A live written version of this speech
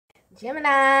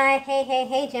Gemini,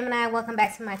 hey Gemini, welcome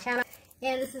back to my channel.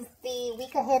 And this is the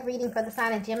week ahead reading for the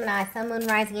sign of Gemini, Sun, Moon,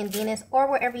 Rising, and Venus, or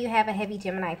wherever you have a heavy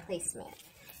Gemini placement.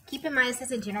 Keep in mind this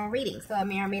is a general reading, so it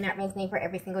may or may not resonate for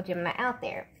every single Gemini out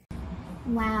there.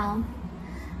 Wow.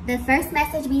 The first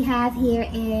message we have here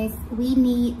is we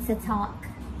need to talk,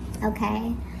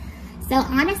 okay? So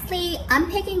honestly,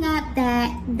 I'm picking up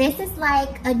that this is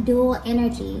like a dual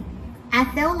energy. I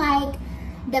feel like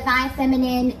Divine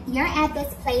Feminine, you're at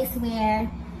this place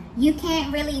where you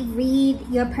can't really read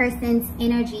your person's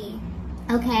energy,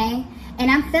 okay?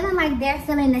 And I'm feeling like they're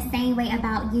feeling the same way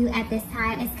about you at this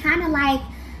time. It's kind of like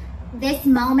this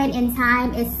moment in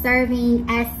time is serving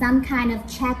as some kind of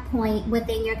checkpoint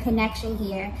within your connection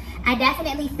here. I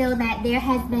definitely feel that there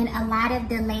has been a lot of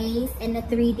delays in the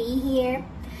 3D here.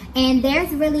 And there's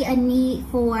really a need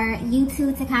for you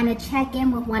two to kind of check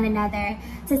in with one another,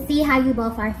 to see how you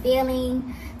both are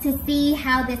feeling, to see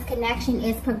how this connection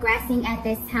is progressing at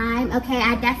this time. Okay,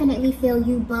 I definitely feel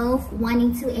you both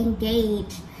wanting to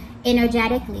engage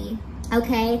energetically.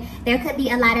 Okay, there could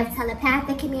be a lot of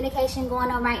telepathic communication going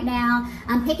on right now.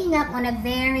 I'm picking up on a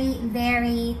very,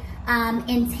 very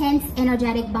intense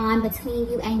energetic bond between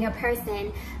you and your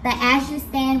person. But as you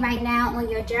stand right now on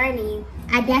your journey,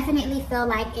 I definitely feel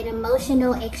like an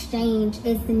emotional exchange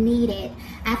is needed.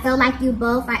 I feel like you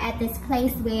both are at this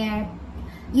place where,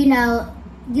 you know,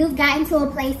 you've gotten to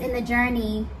a place in the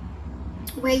journey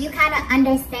where you kind of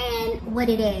understand what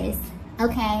it is,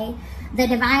 okay? The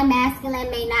Divine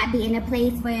Masculine may not be in a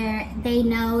place where they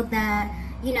know the,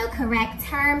 you know, correct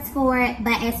terms for it,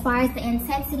 but as far as the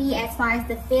intensity, as far as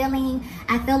the feeling,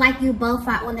 I feel like you both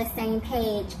are on the same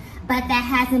page, but that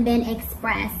hasn't been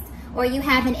expressed, or you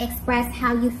haven't expressed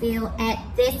how you feel at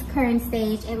this current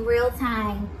stage in real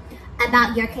time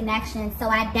about your connection. So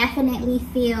I definitely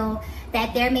feel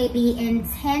that there may be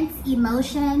intense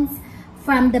emotions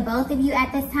from the both of you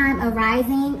at this time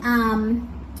arising.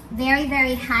 Very,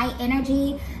 very high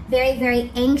energy, very, very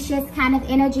anxious kind of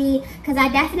energy, because I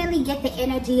definitely get the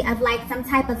energy of like some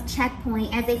type of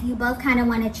checkpoint, as if you both kind of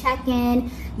want to check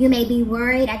in. You may be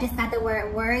worried. I just got the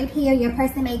word worried here. Your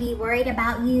person may be worried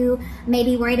about you,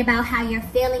 maybe worried about how you're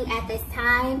feeling at this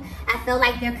time. I feel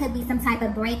like there could be some type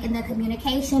of break in the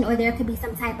communication, or there could be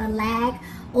some type of lag,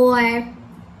 or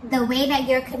the way that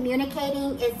you're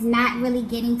communicating is not really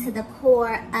getting to the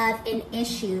core of an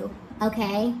issue,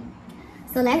 okay?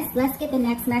 So let's get the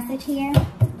next message here.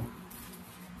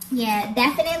 Yeah,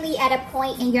 definitely at a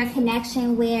point in your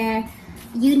connection where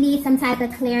you need some type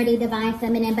of clarity, Divine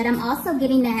Feminine, but I'm also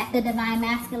getting that the Divine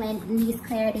Masculine needs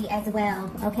clarity as well,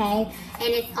 okay? And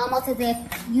it's almost as if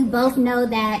you both know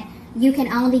that you can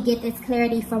only get this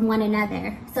clarity from one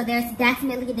another. So there's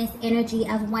definitely this energy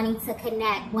of wanting to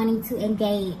connect, wanting to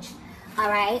engage, all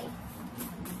right?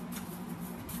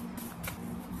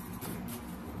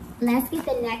 Let's get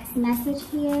the next message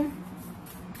here.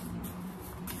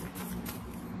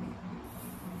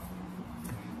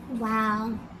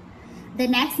 Wow. The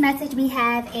next message we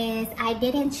have is, I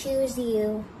didn't choose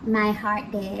you, my heart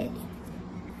did.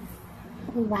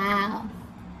 Wow.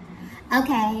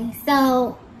 Okay,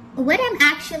 so what I'm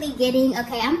actually getting,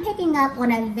 okay, I'm picking up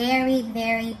on a very,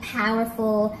 very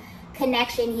powerful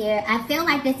connection here. I feel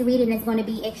like this reading is going to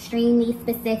be extremely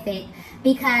specific,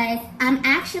 because I'm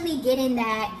actually getting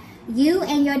that you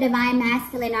and your Divine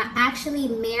Masculine are actually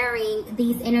mirroring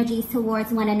these energies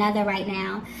towards one another right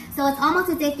now. So it's almost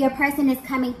as if your person is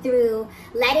coming through,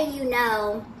 letting you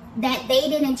know that they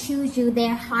didn't choose you,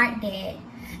 their heart did.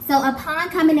 So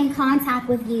upon coming in contact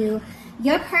with you,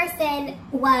 your person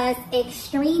was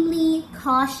extremely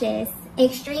cautious,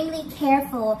 extremely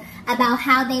careful about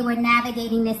how they were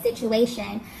navigating this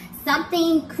situation.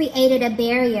 Something created a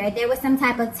barrier. There was some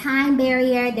type of time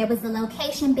barrier. There was a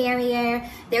location barrier.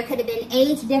 There could have been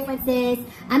age differences.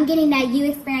 I'm getting that you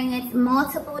experienced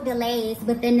multiple delays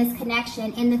within this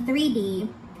connection in the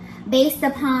 3D based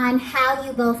upon how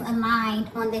you both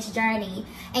aligned on this journey.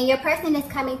 And your person is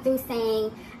coming through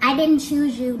saying, I didn't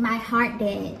choose you, my heart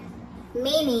did.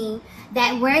 Meaning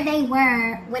that where they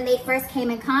were when they first came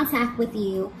in contact with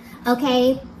you,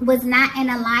 okay, was not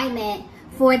in alignment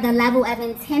for the level of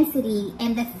intensity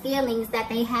and the feelings that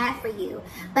they had for you.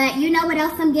 But you know what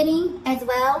else I'm getting as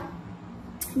well?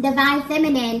 Divine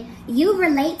Feminine, you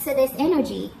relate to this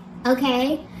energy,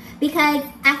 okay? Because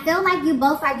I feel like you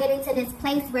both are getting to this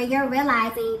place where you're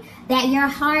realizing that your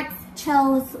hearts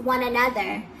chose one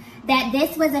another, that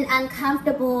this was an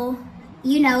uncomfortable,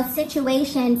 you know,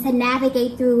 situation to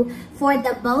navigate through for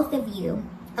the both of you,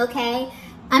 okay?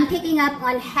 I'm picking up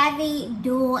on heavy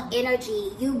dual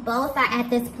energy. You both are at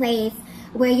this place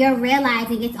where you're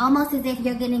realizing, it's almost as if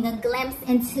you're getting a glimpse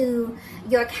into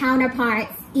your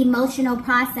counterparts emotional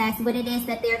process, what it is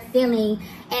that they're feeling,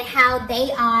 and how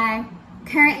they are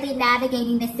currently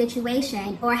navigating the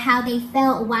situation, or how they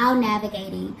felt while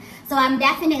navigating. So I'm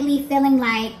definitely feeling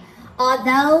like,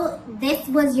 although this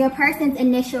was your person's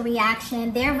initial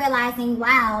reaction, they're realizing,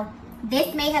 wow,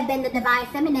 this may have been the Divine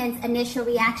Feminine's initial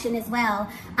reaction as well.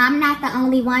 I'm not the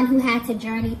only one who had to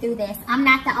journey through this. I'm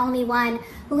not the only one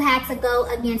who had to go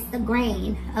against the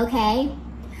grain, okay?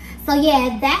 So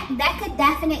yeah, that could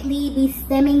definitely be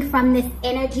stemming from this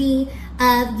energy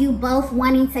of you both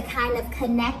wanting to kind of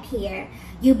connect here.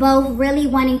 You both really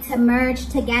wanting to merge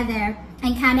together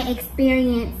and kind of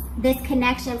experience this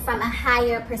connection from a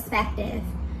higher perspective.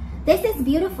 This is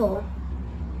beautiful.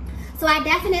 So I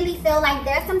definitely feel like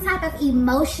there's some type of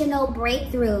emotional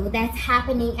breakthrough that's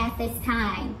happening at this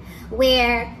time,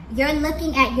 where you're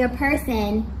looking at your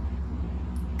person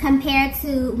compared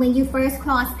to when you first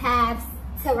crossed paths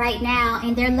to right now,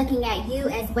 and they're looking at you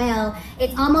as well.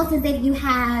 It's almost as if you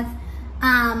have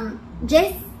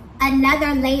just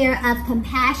another layer of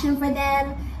compassion for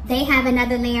them. They have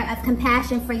another layer of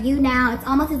compassion for you now. It's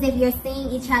almost as if you're seeing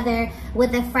each other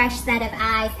with a fresh set of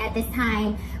eyes at this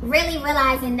time. Really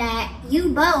realizing that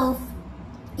you both,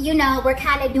 you know, were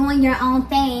kind of doing your own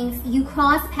things. You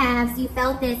crossed paths. You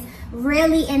felt this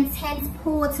really intense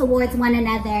pull towards one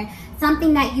another.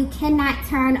 Something that you cannot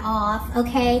turn off,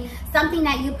 okay? Something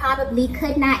that you probably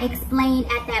could not explain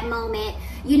at that moment.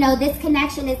 You know, this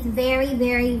connection is very,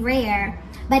 very rare,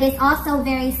 but it's also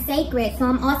very sacred. So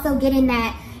I'm also getting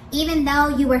that even though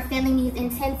you were feeling these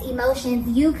intense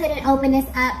emotions, you couldn't open this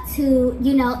up to,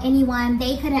 you know, anyone.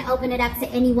 They couldn't open it up to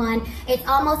anyone. It's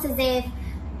almost as if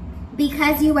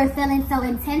because you were feeling so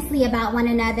intensely about one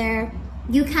another,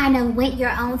 you kind of went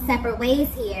your own separate ways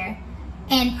here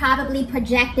and probably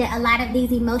projected a lot of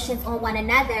these emotions on one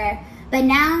another. But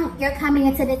now you're coming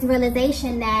into this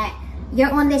realization that you're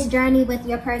on this journey with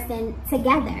your person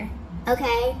together,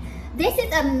 okay? This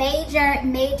is a major,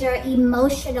 major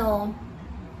emotional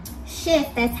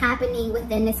shift that's happening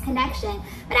within this connection.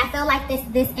 But I feel like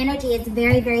this energy is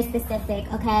very, very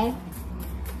specific, okay?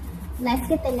 Let's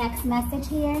get the next message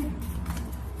here.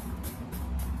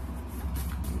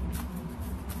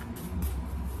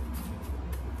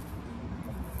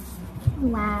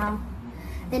 Wow.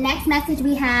 The next message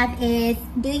we have is,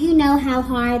 do you know how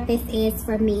hard this is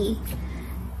for me?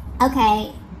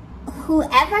 Okay,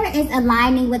 whoever is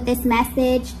aligning with this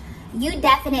message, you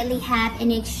definitely have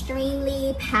an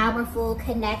extremely powerful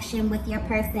connection with your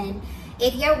person.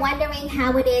 If you're wondering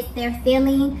how it is they're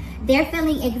feeling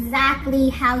exactly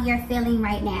how you're feeling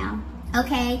right now,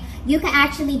 okay? You can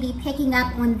actually be picking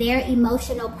up on their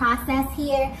emotional process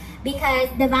here, because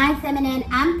Divine Feminine,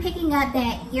 I'm picking up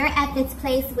that you're at this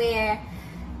place where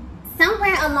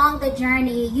somewhere along the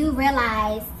journey, you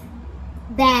realized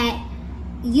that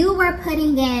you were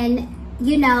putting in,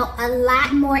 you know, a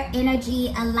lot more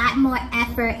energy, a lot more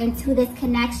effort into this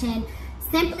connection,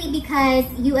 simply because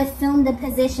you assume the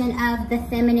position of the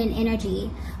feminine energy,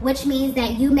 which means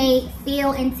that you may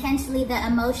feel intensely the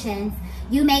emotions.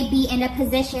 You may be in a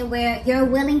position where you're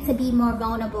willing to be more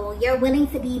vulnerable. You're willing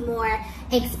to be more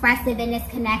expressive in this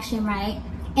connection, right?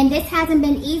 And this hasn't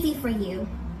been easy for you,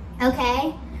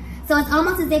 okay? So it's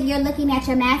almost as if you're looking at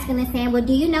your masculine saying, well,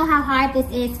 do you know how hard this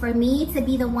is for me to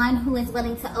be the one who is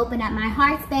willing to open up my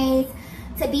heart space,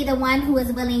 to be the one who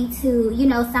is willing to, you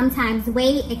know, sometimes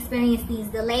wait, experience these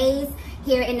delays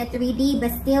here in the 3D,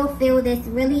 but still feel this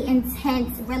really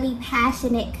intense, really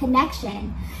passionate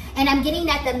connection. And I'm getting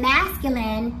that the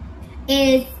masculine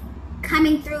is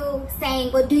coming through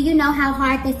saying, well, do you know how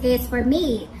hard this is for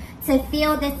me to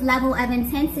feel this level of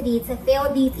intensity, to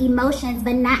feel these emotions,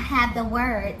 but not have the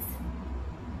words,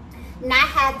 not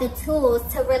have the tools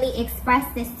to really express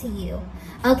this to you,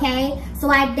 okay? So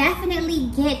I definitely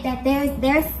get that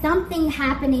there's something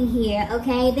happening here,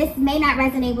 okay? This may not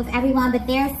resonate with everyone, but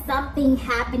there's something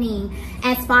happening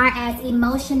as far as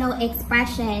emotional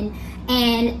expression,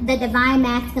 and the Divine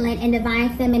Masculine and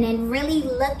Divine Feminine really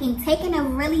looking, taking a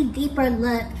really deeper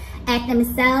look at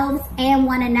themselves and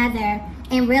one another,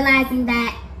 and realizing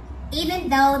that even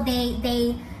though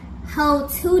they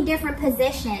hold two different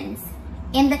positions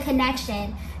in the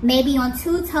connection, maybe on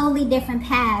two totally different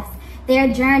paths,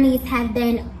 their journeys have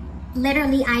been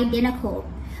literally identical,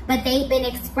 but they've been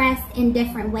expressed in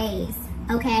different ways,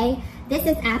 okay? This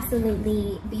is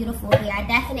absolutely beautiful here. I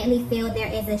definitely feel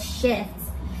there is a shift,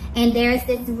 and there's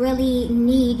this really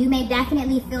need. You may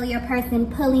definitely feel your person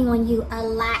pulling on you a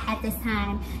lot at this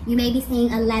time. You may be seeing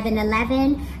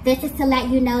 1111. This is to let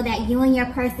you know that you and your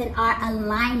person are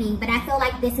aligning, but I feel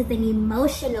like this is an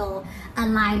emotional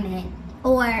alignment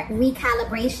or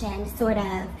recalibration, sort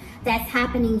of, that's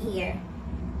happening here.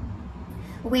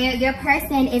 where your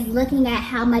person is looking at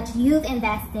how much you've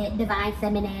invested, Divine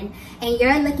Feminine, and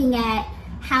you're looking at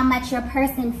how much your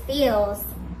person feels,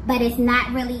 but is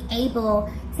not really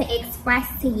able to express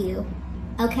to you,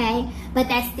 okay? But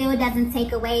that still doesn't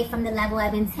take away from the level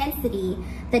of intensity,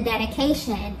 the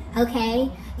dedication,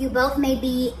 okay? You both may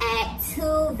be at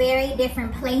two very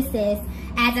different places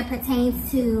as it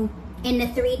pertains to in the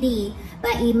 3D,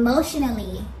 but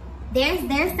emotionally,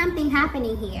 there's something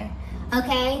happening here,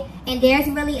 okay? And there's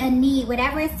really a need.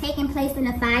 Whatever is taking place in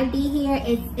the 5D here,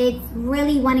 it's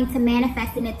really wanting to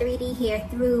manifest in the 3D here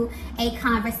through a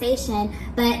conversation.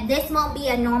 But this won't be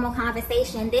a normal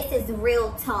conversation. This is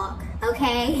real talk,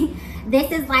 okay?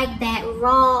 This is like that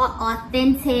raw,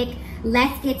 authentic,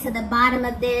 let's get to the bottom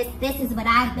of this. This is what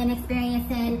I've been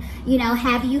experiencing. You know,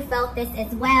 have you felt this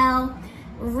as well?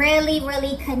 Really,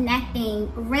 really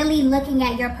connecting, really looking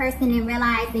at your person and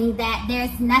realizing that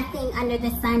there's nothing under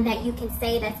the sun that you can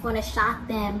say that's going to shock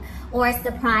them or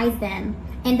surprise them,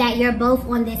 and that you're both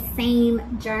on this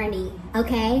same journey,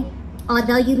 okay?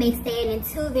 Although you may stand in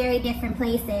two very different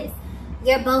places,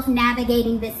 you're both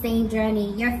navigating the same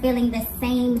journey. You're feeling the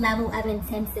same level of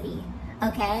intensity,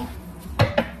 okay?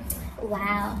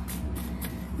 Wow.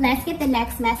 Let's get the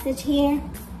next message here.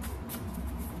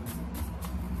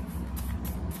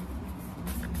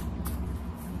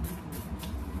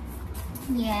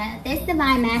 Yeah, this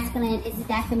Divine Masculine is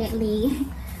definitely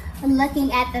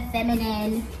looking at the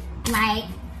feminine, like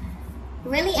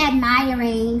really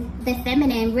admiring the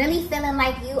feminine, really feeling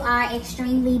like you are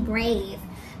extremely brave.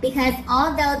 Because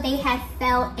although they have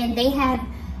felt and they have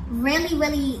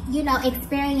really, you know,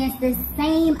 experienced the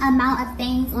same amount of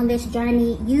things on this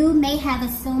journey, you may have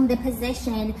assumed the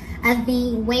position of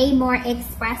being way more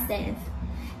expressive.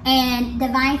 And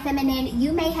Divine Feminine,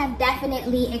 you may have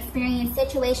definitely experienced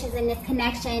situations in this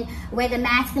connection where the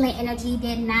masculine energy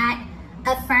did not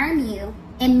affirm you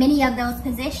in many of those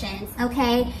positions,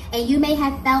 okay? And you may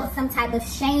have felt some type of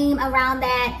shame around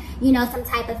that, you know, some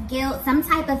type of guilt, some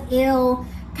type of ill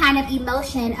kind of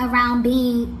emotion around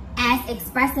being as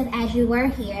expressive as you were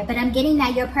here. But I'm getting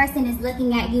that your person is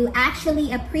looking at you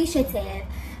actually appreciative,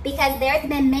 because there's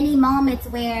been many moments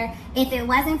where if it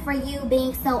wasn't for you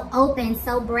being so open,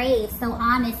 so brave, so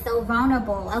honest, so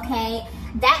vulnerable, okay,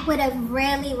 that would have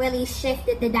really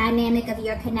shifted the dynamic of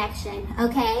your connection,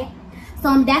 okay? So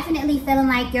I'm definitely feeling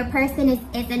like your person is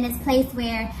in this place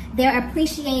where they're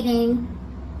appreciating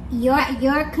your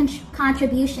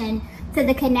contribution to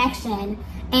the connection,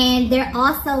 and they're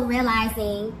also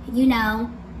realizing, you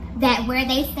know, that where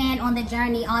they stand on the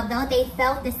journey, although they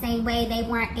felt the same way, they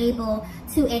weren't able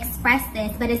to express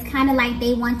this, but it's kind of like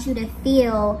they want you to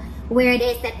feel where it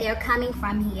is that they're coming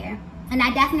from here. And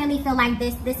I definitely feel like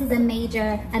this is a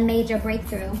major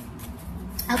breakthrough,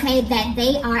 okay, that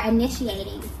they are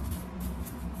initiating.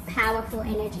 Powerful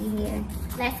energy here.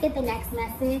 Let's get the next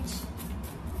message.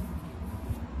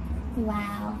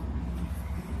 Wow.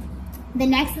 The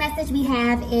next message we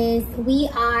have is, we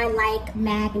are like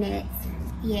magnets.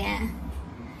 Yeah,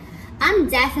 I'm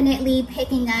definitely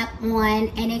picking up on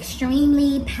an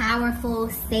extremely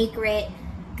powerful, sacred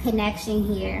connection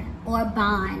here, or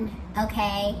bond,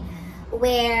 okay?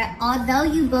 Where although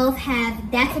you both have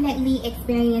definitely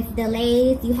experienced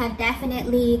delays, you have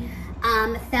definitely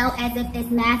felt as if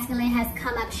this masculine has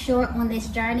come up short on this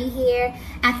journey here,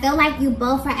 I feel like you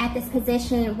both are at this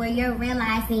position where you're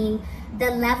realizing the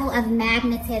level of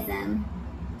magnetism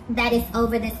that is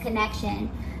over this connection,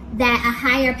 that a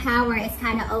higher power is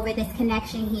kind of over this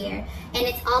connection here. And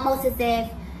it's almost as if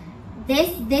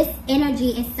this energy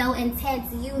is so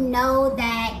intense, you know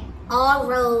that all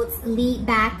roads lead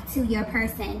back to your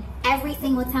person every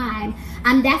single time.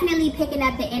 I'm definitely picking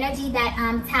up the energy that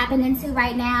I'm tapping into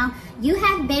right now. You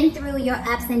have been through your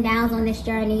ups and downs on this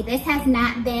journey. This has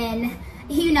not been,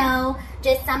 you know,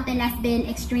 just something that's been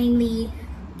extremely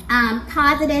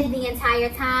positive the entire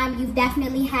time. You've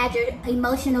definitely had your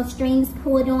emotional strings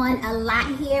pulled on a lot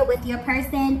here with your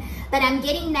person, but I'm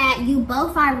getting that you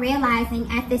both are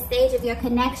realizing at this stage of your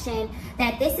connection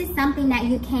that this is something that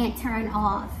you can't turn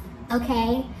off,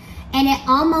 okay? And it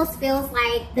almost feels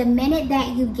like the minute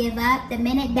that you give up, the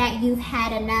minute that you've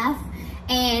had enough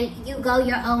and you go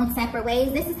your own separate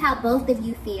ways, this is how both of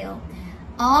you feel.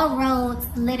 All roads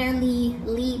literally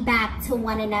lead back to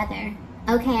one another,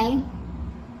 okay?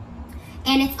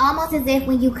 And it's almost as if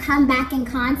when you come back in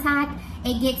contact,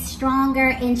 it gets stronger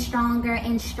and stronger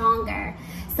and stronger.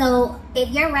 So if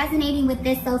you're resonating with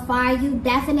this so far, you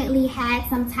definitely had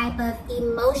some type of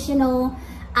emotional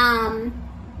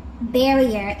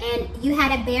barrier, and you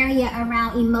had a barrier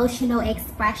around emotional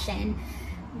expression.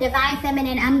 Divine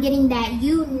Feminine, I'm getting that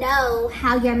you know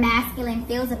how your masculine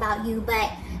feels about you,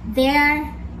 but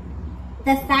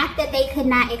the fact that they could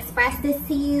not express this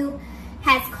to you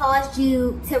has caused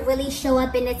you to really show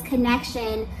up in this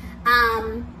connection,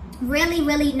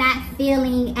 really not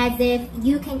feeling as if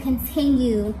you can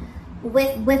continue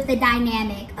with the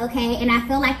dynamic, okay? And I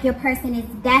feel like your person is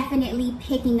definitely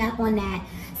picking up on that.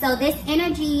 So this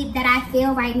energy that I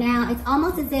feel right now, it's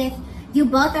almost as if you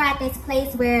both are at this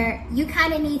place where you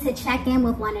kind of need to check in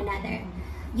with one another.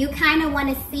 You kind of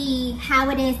want to see how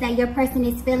it is that your person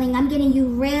is feeling. I'm getting you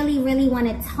really want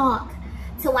to talk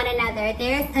to one another.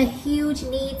 There's a huge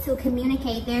need to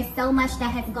communicate. There's so much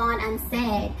that has gone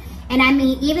unsaid. And I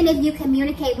mean, even if you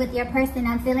communicate with your person,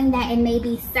 I'm feeling that it may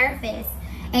be surface.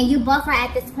 And you both are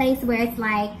at this place where it's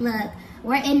like, look,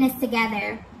 we're in this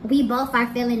together. We both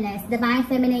are feeling this. Divine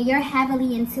Feminine, you're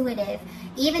heavily intuitive.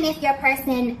 Even if your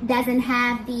person doesn't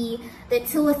have the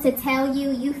tools to tell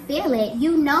you, you feel it.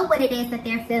 You know what it is that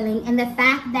they're feeling. And the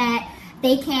fact that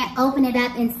they can't open it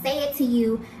up and say it to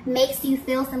you makes you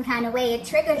feel some kind of way. It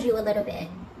triggers you a little bit.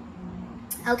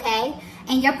 Okay?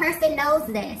 And your person knows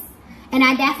this. And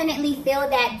I definitely feel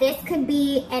that this could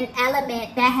be an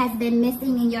element that has been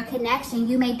missing in your connection.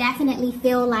 You may definitely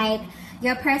feel like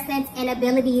your person's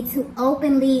inability to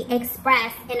openly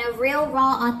express in a real,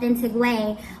 raw, authentic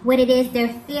way what it is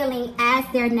they're feeling as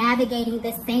they're navigating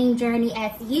the same journey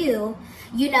as you.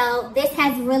 You know, this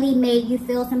has really made you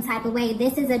feel some type of way.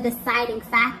 This is a deciding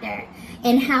factor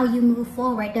in how you move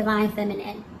forward, Divine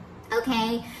Feminine.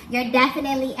 Okay? You're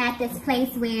definitely at this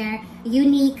place where you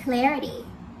need clarity.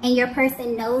 And your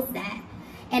person knows that.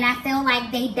 And I feel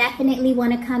like they definitely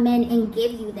want to come in and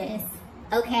give you this.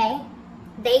 Okay?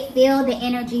 They feel the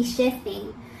energy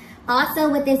shifting. Also,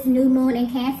 with this new moon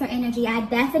and Cancer energy, I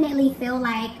definitely feel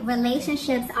like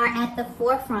relationships are at the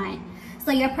forefront. So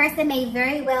your person may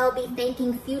very well be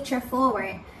thinking future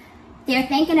forward. They're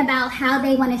thinking about how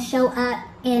they want to show up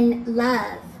in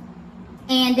love.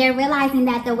 And they're realizing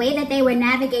that the way that they were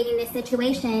navigating this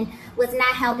situation was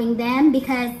not helping them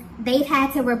because they've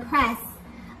had to repress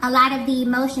a lot of the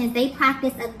emotions. They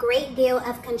practice a great deal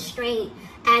of constraint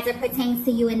as it pertains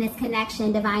to you in this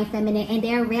connection, Divine Feminine. And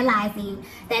they're realizing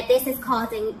that this is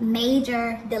causing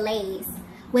major delays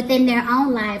within their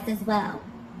own lives as well.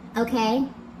 Okay?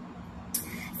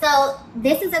 So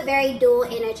this is a very dual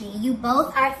energy. You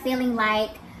both are feeling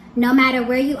like no matter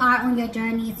where you are on your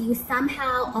journeys, you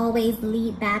somehow always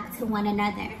lead back to one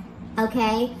another,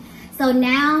 okay? So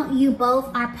now you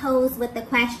both are posed with the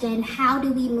question, how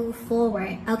do we move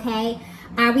forward, okay?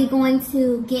 Are we going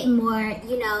to get more,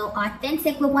 you know,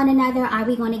 authentic with one another? Are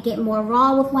we going to get more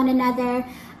raw with one another?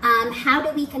 How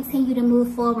do we continue to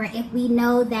move forward if we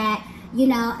know that, you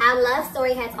know, our love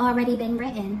story has already been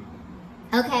written,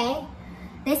 okay?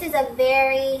 This is a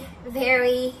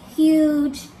very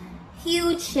huge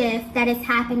shift that is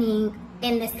happening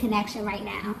in this connection right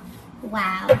now.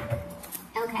 Wow.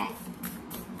 Okay.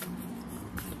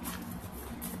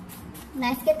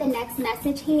 Let's get the next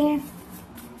message here.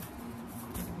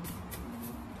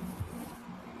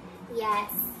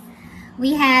 Yes.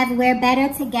 We have, we're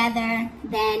better together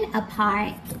than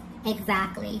apart.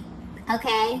 Exactly.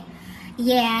 Okay?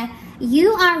 Yeah.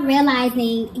 You are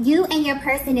realizing, you and your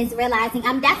person is realizing,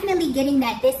 I'm definitely getting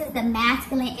that this is the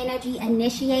masculine energy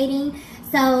initiating.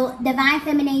 So, Divine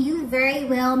Feminine, you very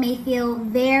well may feel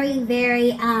very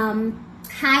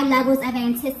high levels of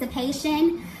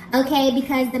anticipation, okay?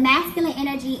 Because the masculine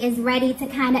energy is ready to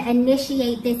kind of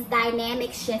initiate this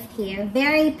dynamic shift here.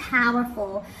 Very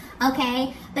powerful,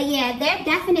 okay? But yeah, they're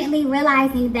definitely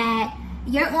realizing that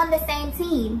you're on the same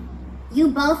team. You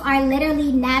both are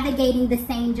literally navigating the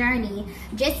same journey.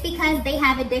 Just because they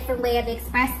have a different way of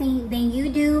expressing than you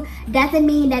do doesn't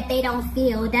mean that they don't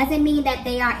feel, doesn't mean that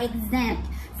they are exempt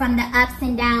from the ups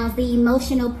and downs, the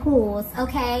emotional pulls,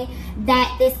 okay,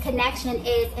 that this connection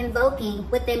is invoking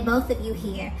within both of you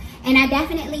here. And I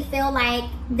definitely feel like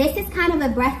this is kind of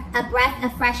a breath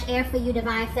of fresh air for you,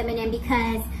 Divine Feminine,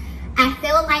 because I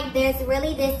feel like there's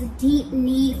really this deep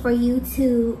need for you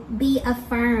to be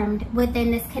affirmed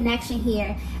within this connection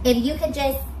here. If you could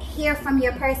just hear from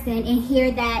your person and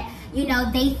hear that, you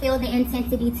know, they feel the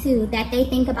intensity too, that they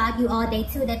think about you all day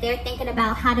too, that they're thinking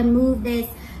about how to move this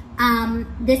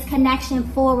this connection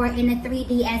forward in the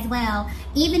 3D as well.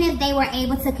 Even if they were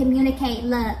able to communicate,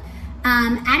 look,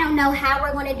 I don't know how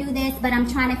we're going to do this, but I'm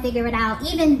trying to figure it out.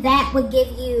 Even that would give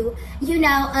you, you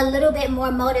know, a little bit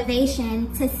more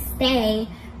motivation to stay,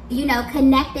 you know,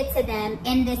 connected to them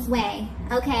in this way,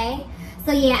 okay?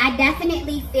 So yeah, I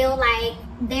definitely feel like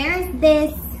there's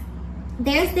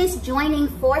this joining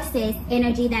forces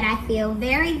energy that I feel,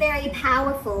 very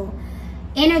powerful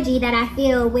energy that I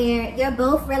feel, where you're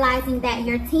both realizing that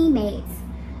you're teammates,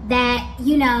 that,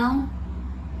 you know,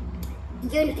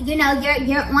 you know,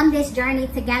 you're on this journey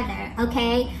together,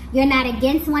 okay? You're not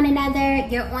against one another.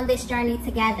 You're on this journey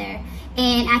together.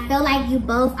 And I feel like you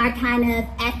both are kind of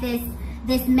at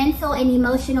this mental and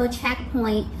emotional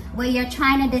checkpoint where you're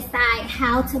trying to decide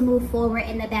how to move forward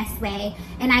in the best way.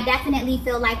 And I definitely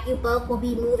feel like you both will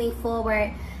be moving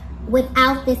forward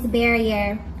without this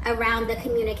barrier around the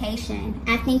communication.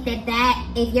 I think that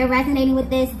if you're resonating with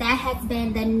this, that has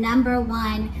been the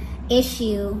 #1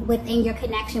 issue within your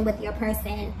connection with your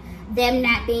person. Them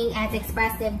not being as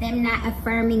expressive, them not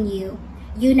affirming you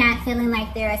not feeling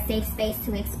like they're a safe space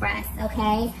to express,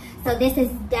 okay? So this is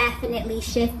definitely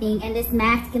shifting, and this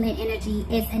masculine energy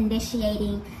is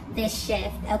initiating this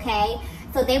shift, okay?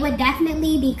 So they would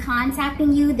definitely be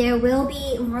contacting you. There will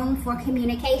be room for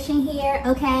communication here,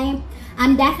 okay?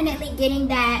 I'm definitely getting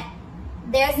that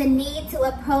there's a need to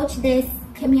approach this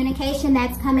communication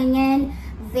that's coming in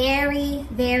very,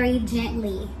 very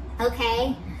gently,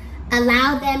 okay?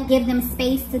 Allow them, give them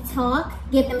space to talk,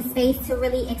 give them space to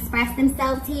really express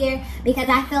themselves here, because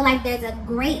I feel like there's a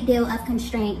great deal of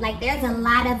constraint. Like there's a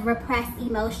lot of repressed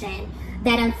emotion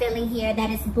that I'm feeling here that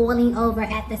is boiling over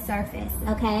at the surface,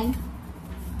 okay?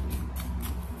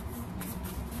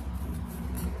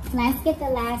 Let's get the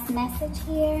last message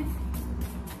here.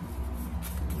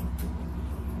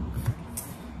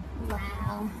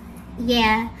 Wow.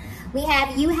 Yeah,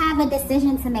 you have a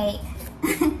decision to make.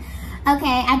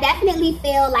 Okay, I definitely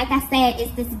feel, like I said,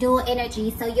 it's this dual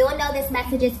energy. So you'll know this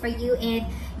message is for you if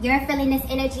you're feeling this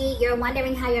energy, you're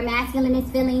wondering how your masculine is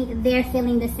feeling, they're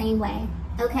feeling the same way,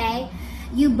 okay?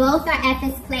 You both are at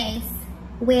this place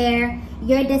where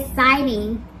you're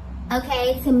deciding,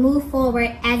 okay, to move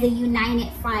forward as a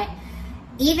united front.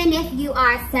 Even if you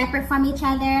are separate from each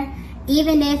other,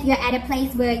 even if you're at a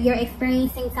place where you're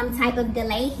experiencing some type of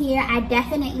delay here, I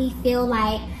definitely feel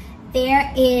like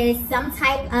there is some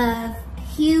type of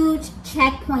huge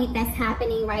checkpoint that's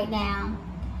happening right now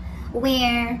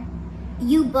where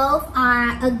you both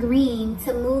are agreeing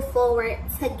to move forward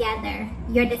together.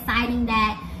 You're deciding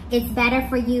that it's better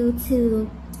for you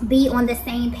to be on the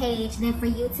same page than for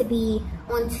you to be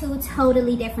on two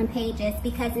totally different pages,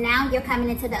 because now you're coming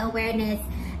into the awareness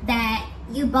that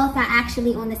you both are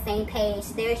actually on the same page.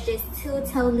 There's just two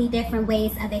totally different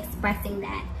ways of expressing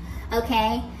that,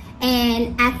 okay?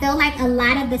 And I feel like a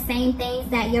lot of the same things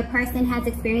that your person has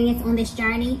experienced on this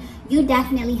journey, you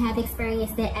definitely have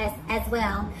experienced it as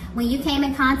well. When you came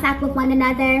in contact with one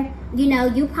another, you know,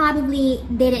 you probably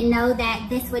didn't know that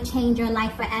this would change your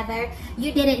life forever.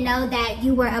 You didn't know that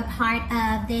you were a part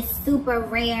of this super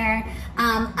rare,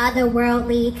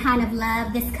 otherworldly kind of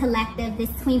love, this collective,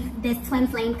 this twin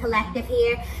flame collective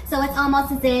here. So it's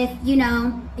almost as if, you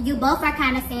know, you both are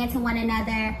kind of saying to one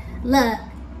another, look,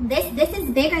 this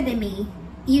is bigger than me,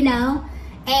 you know,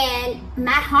 and my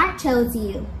heart chose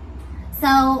you.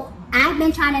 So I've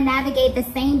been trying to navigate the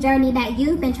same journey that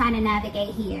you've been trying to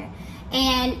navigate here.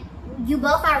 And you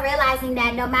both are realizing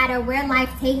that no matter where life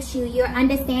takes you, you're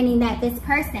understanding that this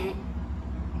person,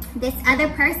 this other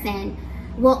person,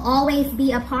 will always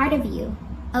be a part of you,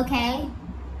 okay?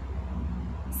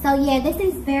 So yeah, this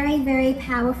is very, very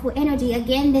powerful energy.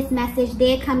 Again, this message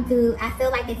did come through. I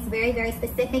feel like it's very, very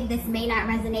specific. This may not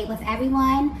resonate with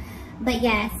everyone, but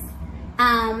yes,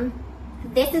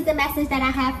 this is the message that I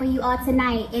have for you all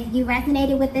tonight. If you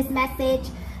resonated with this message,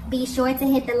 be sure to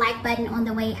hit the like button on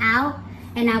the way out,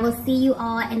 and I will see you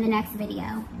all in the next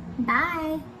video.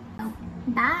 Bye.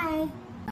 Bye.